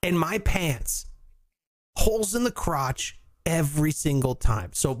And my pants, holes in the crotch every single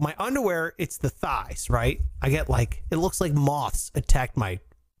time. So my underwear, it's the thighs, right? I get like, it looks like moths attacked my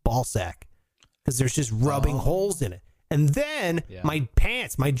ball sack because there's just rubbing holes in it. And then my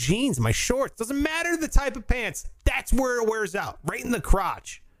pants, my jeans, my shorts, doesn't matter the type of pants, that's where it wears out, right in the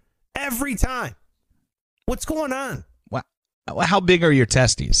crotch. Every time. What's going on? Wow. How big are your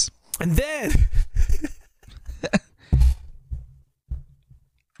testes? And then...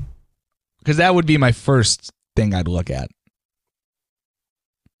 Because that would be my first thing I'd look at.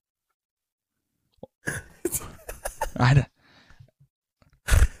 I gotta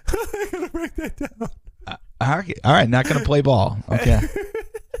write that down. All right, not gonna play ball. Okay.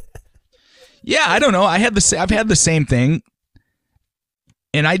 Yeah, I don't know. I've had the same thing,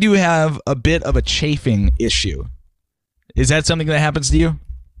 and I do have a bit of a chafing issue. Is that something that happens to you?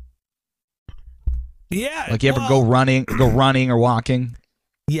 Yeah. Like you ever go running or walking?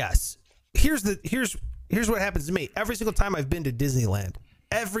 Yes. Here's what happens to me. Every single time I've been to Disneyland,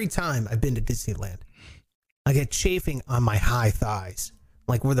 I get chafing on my high thighs,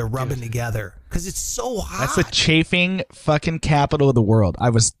 like where they're rubbing together, because it's so hot. That's the chafing fucking capital of the world. I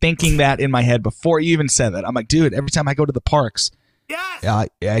was thinking that in my head before you even said that. I'm like, dude, every time I go to the parks, yes,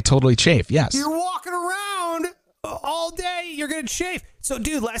 I totally chafe. Yes. You're walking around all day, you're gonna chafe. So,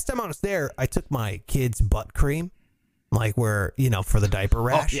 dude, last time I was there, I took my kid's butt cream, like where, for the diaper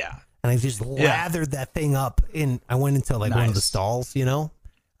rash. Oh, yeah. And I just lathered that thing up I went into like one of the stalls,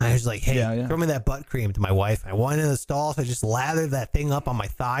 I was like, hey, throw me that butt cream to my wife. I went in the stalls. I just lathered that thing up on my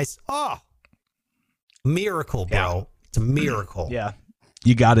thighs. Oh, miracle, bro. Yeah. It's a miracle. Yeah.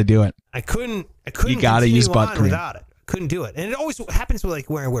 You got to do it. I couldn't you got to use butt cream without it. I couldn't do it. And it always happens with like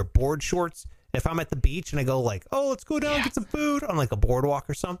when I wear board shorts. If I'm at the beach and I go like, oh, let's go down and get some food on like a boardwalk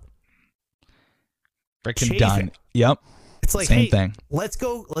or something. Freaking done. Yep. It's like, same thing. Let's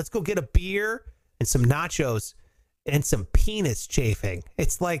go get a beer and some nachos and some penis chafing.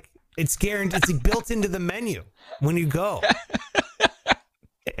 It's like, it's guaranteed. It's built into the menu when you go.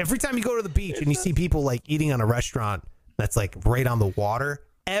 Every time you go to the beach and you see people like eating on a restaurant that's like right on the water,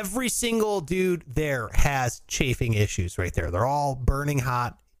 every single dude there has chafing issues right there. They're all burning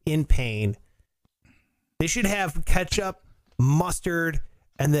hot, in pain. They should have ketchup, mustard,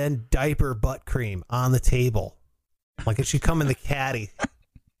 and then diaper butt cream on the table. Like it should come in the caddy.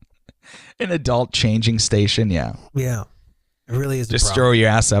 An adult changing station, yeah. Yeah. It really is. Just throw your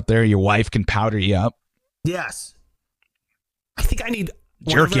ass up there. Your wife can powder you up. Yes. I think I need...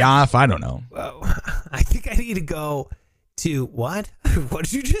 Jerk you off. I don't know. I think I need to go to... What? What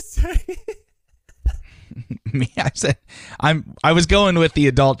did you just say? Me, I said... I was going with the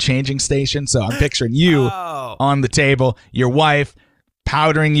adult changing station, so I'm picturing you on the table, your wife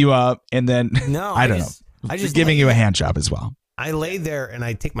powdering you up, and then... No, I don't know. I just giving you a hand job as well. I lay there and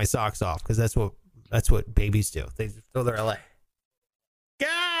I take my socks off because that's what babies do. They throw their leg.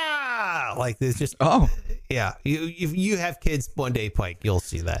 Yeah, like there's just yeah. You have kids one day, Pike. You'll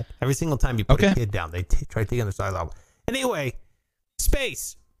see that every single time you put a kid down, they try taking their socks off. Anyway,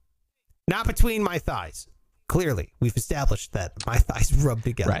 space, not between my thighs. Clearly, we've established that my thighs rub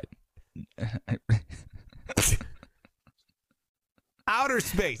together. Right. Outer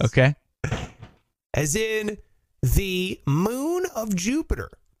space. Okay. As in the moon of Jupiter,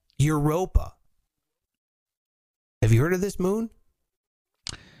 Europa. Have you heard of this moon?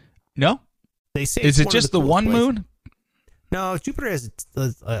 No. They say is it just the one moon? No, Jupiter has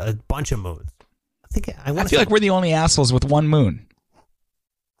a bunch of moons. I feel like we're the only assholes with one moon.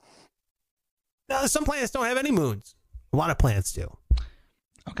 No, some planets don't have any moons. A lot of planets do.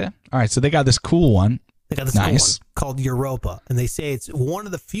 Okay. All right. So they got this cool one. They got this cool one called Europa, and they say it's one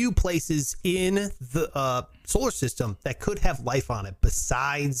of the few places in the solar system that could have life on it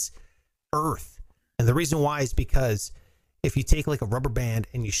besides Earth. And the reason why is because if you take like a rubber band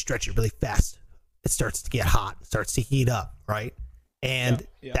and you stretch it really fast, it starts to get hot, it starts to heat up, right? And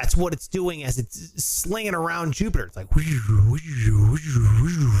that's what it's doing as it's slinging around Jupiter. It's like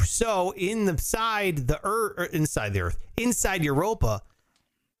so inside Europa,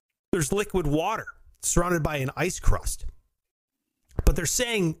 there's liquid water surrounded by an ice crust. But they're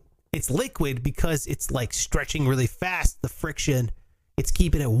saying it's liquid because it's like stretching really fast, the friction, it's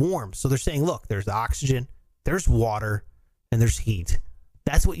keeping it warm. So they're saying, look, there's oxygen, there's water, and there's heat.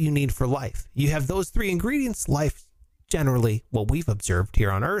 That's what you need for life. You have those three ingredients, life generally, what we've observed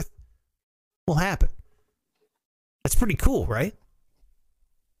here on Earth, will happen. That's pretty cool, right?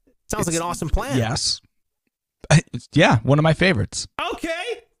 Sounds like an awesome plan. Yes. Yeah, one of my favorites.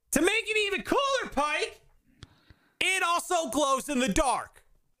 Okay. To make it even cooler, Pike, it also glows in the dark.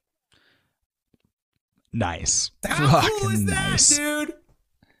 Nice. How cool is that, dude?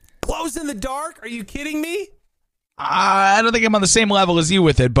 Glows in the dark? Are you kidding me? I don't think I'm on the same level as you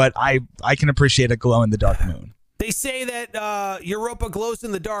with it, but I can appreciate a glow in the dark moon. They say that Europa glows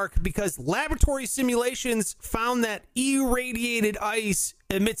in the dark because laboratory simulations found that irradiated ice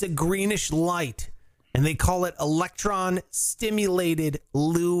emits a greenish light, and they call it electron-stimulated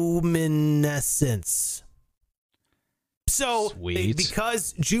luminescence. So,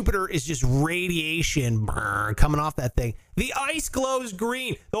 because Jupiter is just radiation coming off that thing, the ice glows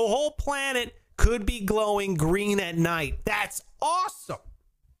green. The whole planet could be glowing green at night. That's awesome.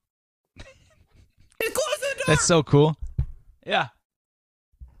 It glows in the dark. That's so cool. Yeah.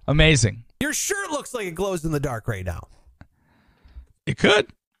 Amazing. Your shirt looks like it glows in the dark right now. It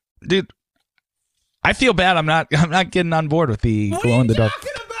could. Dude, I feel bad I'm not getting on board with the glow in the dark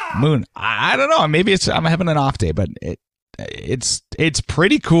moon. I don't know. Maybe I'm having an off day, but it's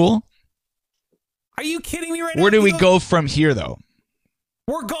pretty cool. Are you kidding me right now? Where do we go from here though?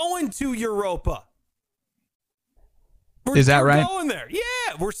 We're going to Europa. Is that right? We're going there.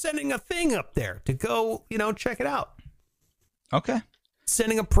 Yeah, we're sending a thing up there to go, check it out. Okay.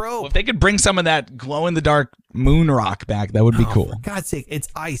 Sending a probe. Well, if they could bring some of that glow-in-the-dark moon rock back, that would be cool. For God's sake, it's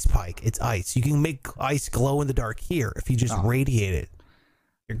ice, Pike. It's ice. You can make ice glow in the dark here if you just radiate it.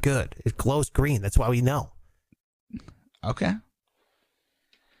 You're good. It glows green. That's why we know. Okay.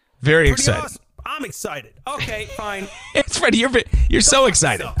 Very Pretty excited. Awesome. I'm excited. Okay, fine. It's Freddie. You're so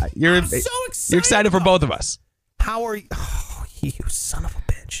excited. I'm so excited. You're excited for both of us. How are you? Oh, you son of a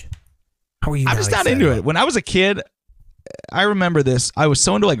bitch. How are you? I'm just not into it. When I was a kid, I remember this. I was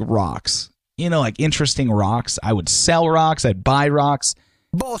so into like rocks, like interesting rocks. I would sell rocks. I'd buy rocks.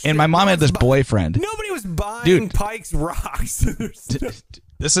 Bullshit. And my mom had this boyfriend. Nobody was buying Pike's rocks.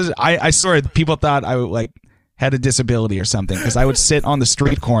 I swear people thought I had a disability or something because I would sit on the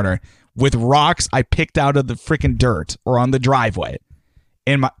street corner with rocks I picked out of the freaking dirt or on the driveway.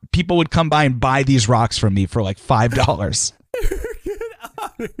 And people would come by and buy these rocks from me for like $5.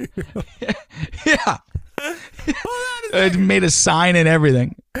 Yeah. I made a sign and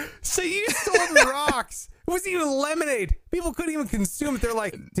everything. So you sold rocks. It wasn't even lemonade. People couldn't even consume it. They're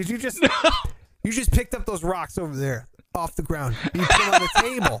like, did you just... You just picked up those rocks over there off the ground. You put them on the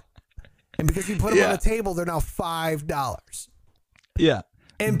table. And because you put them on the table, they're now $5. Yeah.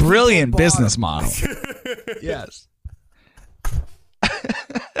 And brilliant business model. Yes.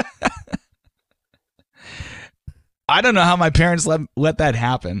 I don't know how my parents let that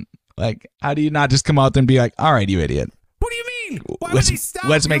happen. Like, how do you not just come out there and be like, all right, you idiot. What do you mean? Why would they stop?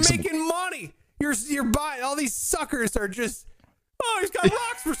 You're making money. You're buying. All these suckers are just, he's got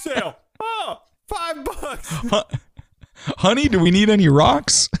rocks for sale. Oh, $5. Honey, do we need any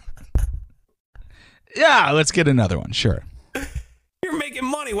rocks? Yeah, let's get another one. Sure. You're making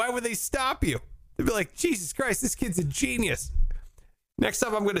money. Why would they stop you? They'd be like, Jesus Christ, this kid's a genius. Next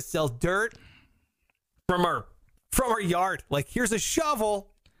up, I'm going to sell dirt from our yard. Like, here's a shovel.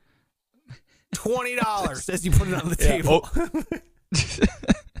 $20 as you put it on the table.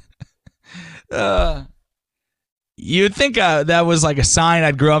 You'd think that was like a sign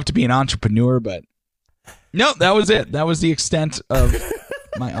I'd grow up to be an entrepreneur, but no, that was it. That was the extent of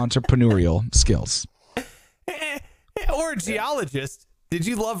my entrepreneurial skills. Or a geologist. Did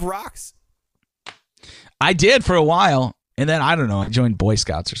you love rocks? I did for a while, and then I don't know. I joined Boy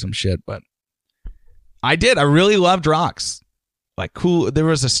Scouts or some shit, but I did. I really loved rocks. Like cool. There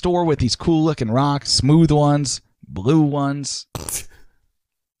was a store with these cool looking rocks, smooth ones, blue ones.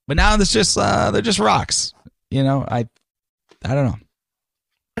 But now it's just they're just rocks. I don't know.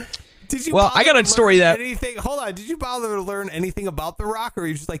 Did you? Well, I got a story that. Hold on. Did you bother to learn anything about the rock, or are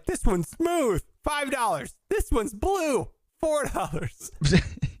you just like, this one's smooth, $5. This one's blue, $4.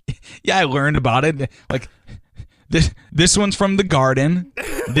 Yeah, I learned about it. Like this one's from the garden.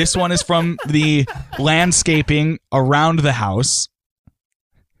 This one is from the landscaping around the house.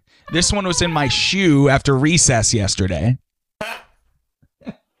 This one was in my shoe after recess yesterday.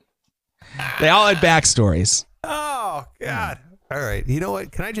 They all had backstories. Oh, God. All right. You know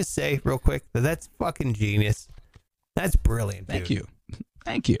what? Can I just say real quick that that's fucking genius? That's brilliant, dude.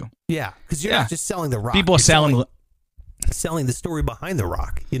 Thank you. Yeah, because you're not just selling the rock. People are selling the story behind the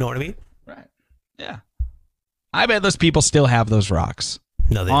rock. You know what I mean? Right. Yeah. I bet those people still have those rocks.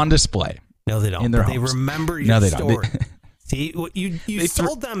 No, they on don't. display. No, they don't. In their homes. They remember your story. See, you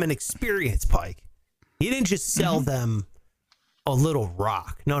sold them an experience, Pike. You didn't just sell them a little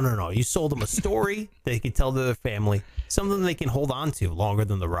rock. No. You sold them a story they could tell to their family, something they can hold on to longer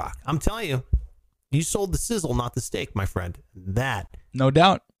than the rock. I'm telling you, you sold the sizzle, not the steak, my friend. That, no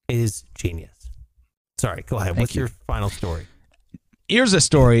doubt, is genius. Sorry, go ahead. What's your final story? here's a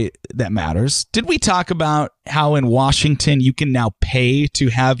story that matters. Did we talk about how in Washington you can now pay to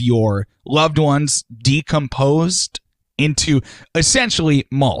have your loved ones decomposed into essentially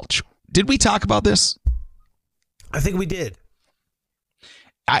mulch? Did we talk about this? I think we did.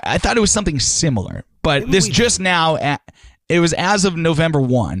 I thought it was something similar, but Maybe this just now, it was as of November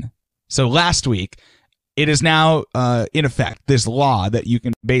 1, so last week, it is now in effect, this law that you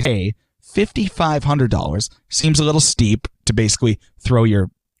can basically pay $5,500. Seems a little steep to basically throw your,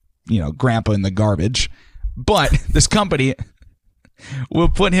 grandpa in the garbage, but this company will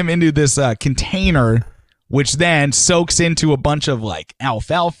put him into this container, which then soaks into a bunch of like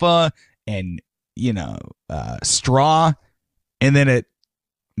alfalfa and, straw, and then it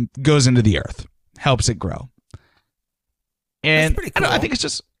goes into the earth, helps it grow. And That's pretty cool. I think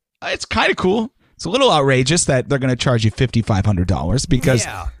it's kind of cool. It's a little outrageous that they're going to charge you $5,500 because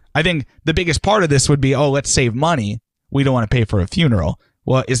I think the biggest part of this would be, let's save money. We don't want to pay for a funeral.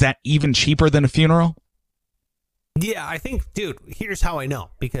 Well, is that even cheaper than a funeral? Yeah, I think, dude, here's how I know.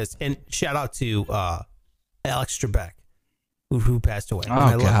 And shout out to Alex Trebek, who passed away. Oh,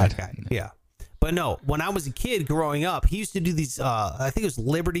 I love God. that guy. Yeah. But no, when I was a kid growing up, he used to do these, I think it was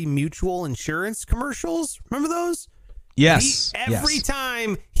Liberty Mutual Insurance commercials. Remember those? Yes. Every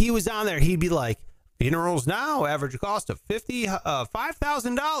time he was on there, he'd be like, funerals now, average cost of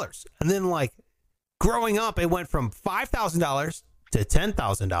 $5,000. And then, like, growing up, it went from $5,000 to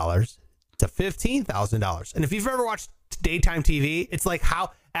 $10,000 to $15,000. And if you've ever watched daytime TV, it's like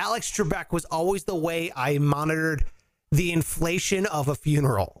how Alex Trebek was always the way I monitored the inflation of a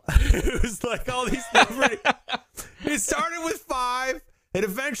funeral. It was like all these numbers. It started with 5. It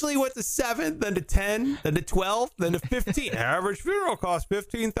eventually went to 7, then to 10, then to 12, then to 15. Average funeral cost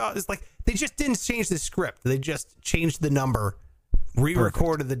 $15,000. It's like they just didn't change the script. They just changed the number,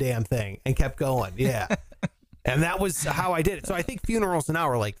 re-recorded the damn thing, and kept going. Yeah. And that was how I did it. So I think funerals now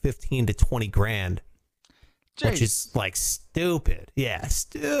are like 15 to 20 grand, which is like stupid. Yeah,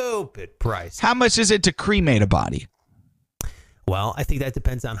 stupid price. How much is it to cremate a body? Well, I think that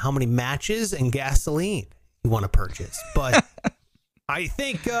depends on how many matches and gasoline you want to purchase. But I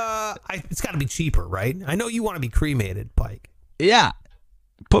think it's got to be cheaper, right? I know you want to be cremated, Pike. Yeah.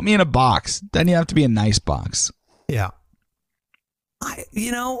 Put me in a box. Doesn't have to be a nice box. Yeah. I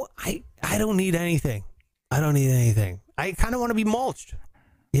don't need anything. I don't need anything. I kind of want to be mulched.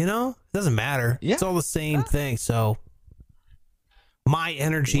 It doesn't matter. Yeah. It's all the same thing. So my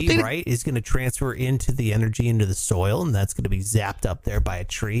energy, right, is going to transfer into the soil, and that's going to be zapped up there by a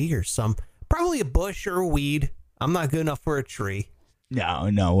tree or probably a bush or a weed. I'm not good enough for a tree.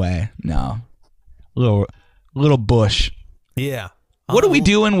 No way. No. Little bush. Yeah. What are we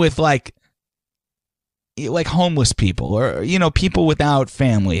doing with like homeless people or, people without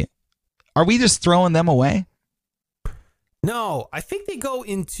family? Are we just throwing them away? No, I think they go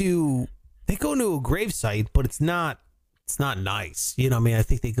into a gravesite, but it's not nice. I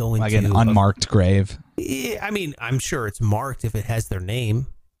think they go into like an unmarked grave. Yeah, I mean, I'm sure it's marked if it has their name,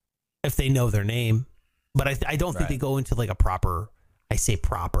 if they know their name. But I don't think they go into like a proper. I say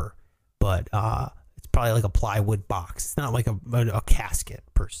proper, but it's probably like a plywood box. It's not like a casket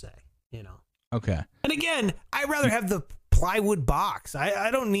per se. Okay. And again, I'd rather have the plywood box. I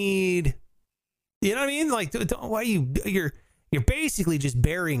don't need. You know what I mean? Like, why you're basically just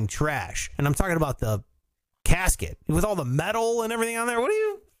burying trash, and I'm talking about the casket with all the metal and everything on there. What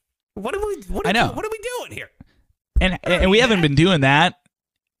are we doing here? And we haven't been doing that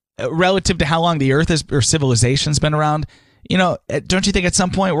relative to how long the Earth or civilization's been around. Don't you think at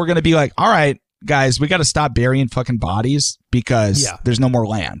some point we're going to be like, all right, guys, we got to stop burying fucking bodies because there's no more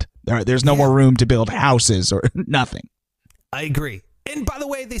land. There's no more room to build houses or nothing. I agree. And by the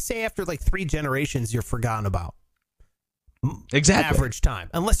way, they say after like 3 generations, you're forgotten about. Exactly. Average time.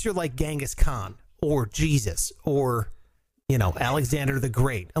 Unless you're like Genghis Khan or Jesus or, Alexander the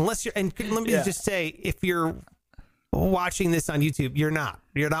Great. Unless you're, and let me just say, if you're watching this on YouTube, you're not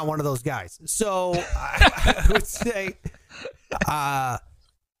one of those guys. So I would say,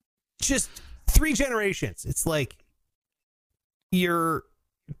 just 3 generations. It's like your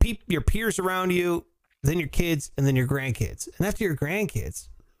peers around you, then your kids, and then your grandkids. And after your grandkids,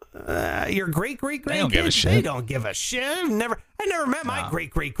 your great-great-grandkids, they don't give a shit. They don't give a shit. I never met my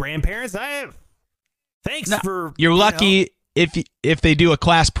great-great-grandparents. You're lucky if they do a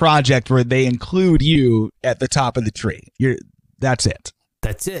class project where they include you at the top of the tree. That's it.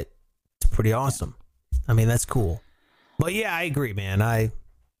 That's it. It's pretty awesome. I mean, that's cool. But yeah, I agree, man. I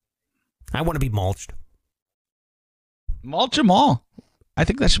want to be mulched. Mulch them all. I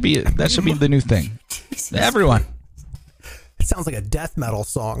think that should be the new thing. Everyone. It sounds like a death metal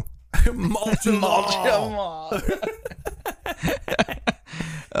song. Mulch 'em all.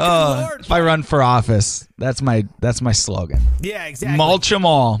 Oh, Lord, if I run for office, that's my slogan. Yeah, exactly. Mulch them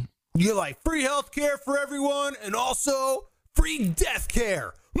all. You're like free health care for everyone and also free death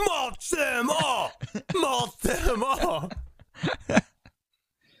care. Mulch them all. Mulch them all.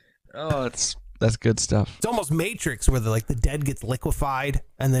 Oh, that's good stuff. It's almost Matrix where the dead gets liquefied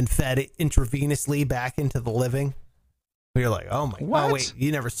and then fed intravenously back into the living. You're like, oh my god. Oh, wait,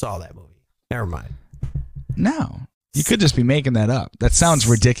 you never saw that movie. Never mind. No. You could just be making that up. That sounds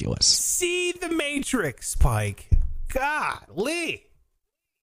ridiculous. See the Matrix, Pike. Golly.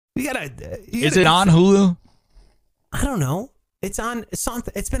 Is it on Hulu? I don't know. It's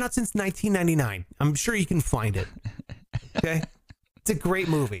been out since 1999. I'm sure you can find it. Okay? It's a great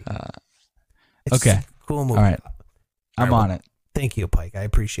movie. It's okay. a cool movie. All right. I'm on it. Thank you, Pike. I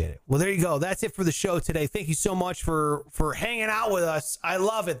appreciate it. Well, there you go. That's it for the show today. Thank you so much for hanging out with us. I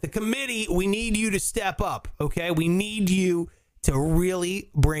love it. The committee, we need you to step up, okay? We need you to really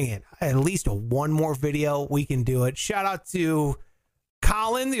bring it. At least one more video, we can do it. Shout out to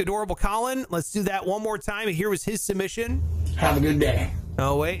Colin, the adorable Colin. Let's do that one more time. Here was his submission. Have a good day.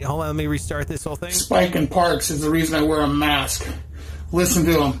 Oh, wait. Hold on. Let me restart this whole thing. Spike and Parks is the reason I wear a mask. Listen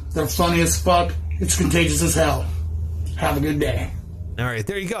to them. They're funny as fuck. It's contagious as hell. Have a good day. All right,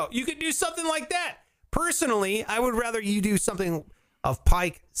 there you go. You could do something like that. Personally, I would rather you do something of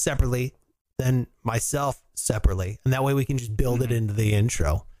Pike separately than myself separately. And that way we can just build it into the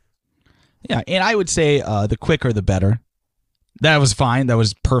intro. Yeah, and I would say the quicker the better. That was fine. That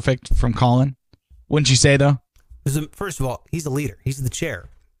was perfect from Colin. Wouldn't you say, though? First of all, he's a leader. He's the chair.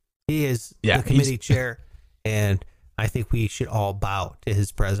 He is the committee chair. And I think we should all bow to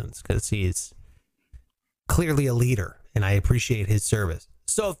his presence because he is clearly a leader. And I appreciate his service.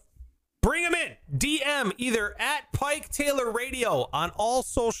 So bring him in. DM either at Pike Taylor Radio on all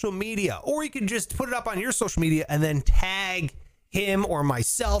social media, or you can just put it up on your social media and then tag him or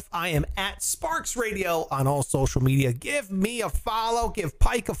myself. I am at Sparks Radio on all social media. Give me a follow. Give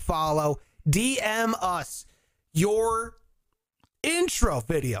Pike a follow. DM us your intro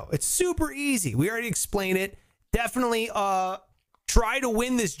video. It's super easy. We already explained it. Definitely try to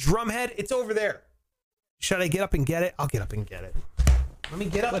win this drum head. It's over there. Should I get up and get it? I'll get up and get it. Let me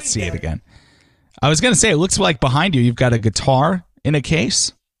get up. Let's see it again. I was going to say, it looks like behind you, you've got a guitar in a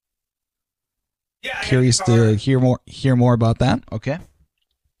case. Yeah. Curious to hear more about that. Okay.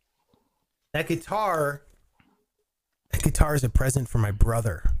 That guitar is a present for my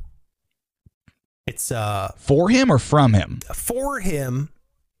brother. It's for him or from him? For him.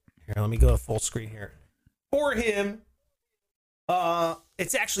 Here, let me go full screen here. For him.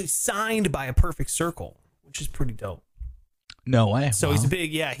 It's actually signed by A Perfect Circle, which is pretty dope. No way. So he's a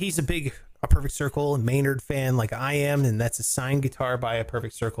big A Perfect Circle and Maynard fan like I am, and that's a signed guitar by A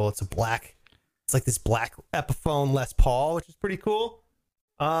Perfect Circle. It's like this black Epiphone Les Paul, which is pretty cool.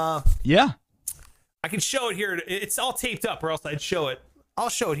 Yeah. I can show it here. It's all taped up, or else I'd show it. I'll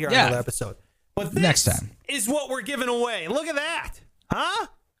show it here on another episode. But this next time is what we're giving away. Look at that. Huh?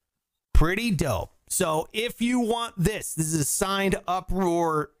 Pretty dope. So if you want this is a signed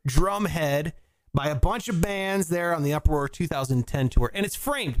Uproar drum head by a bunch of bands there on the Uproar 2010 tour. And it's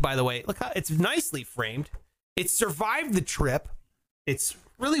framed, by the way. Look how it's nicely framed. It survived the trip. It's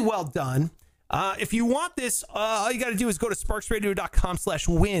really well done. If you want this, all you got to do is go to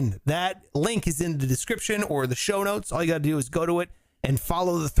sparksradio.com/win. That link is in the description or the show notes. All you got to do is go to it and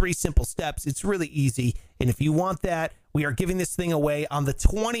follow the 3 simple steps. It's really easy. And if you want that, we are giving this thing away on the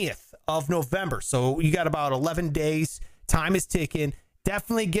 20th of November. So you got about 11 days. Time is ticking.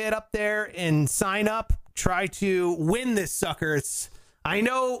 Definitely get up there and sign up. Try to win this sucker. I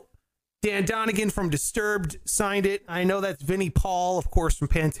know Dan Donegan from Disturbed signed it. I know that's Vinnie Paul, of course, from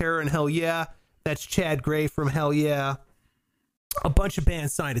Pantera and Hell Yeah. That's Chad Gray from Hell Yeah. A bunch of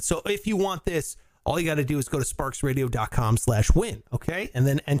bands signed it. So if you want this, all you got to do is go to sparksradio.com/win. Okay. And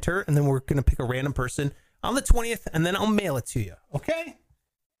then enter. And then we're going to pick a random person on the 20th. And then I'll mail it to you. Okay.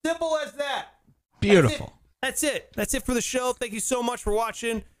 Simple as that. Beautiful. That's it. That's it for the show. Thank you so much for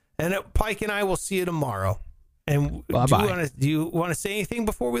watching. And Pike and I will see you tomorrow. And bye-bye. Do you want to say anything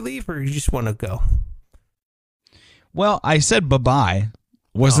before we leave, or you just want to go? Well, I said bye-bye.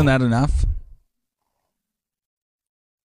 Wasn't that enough?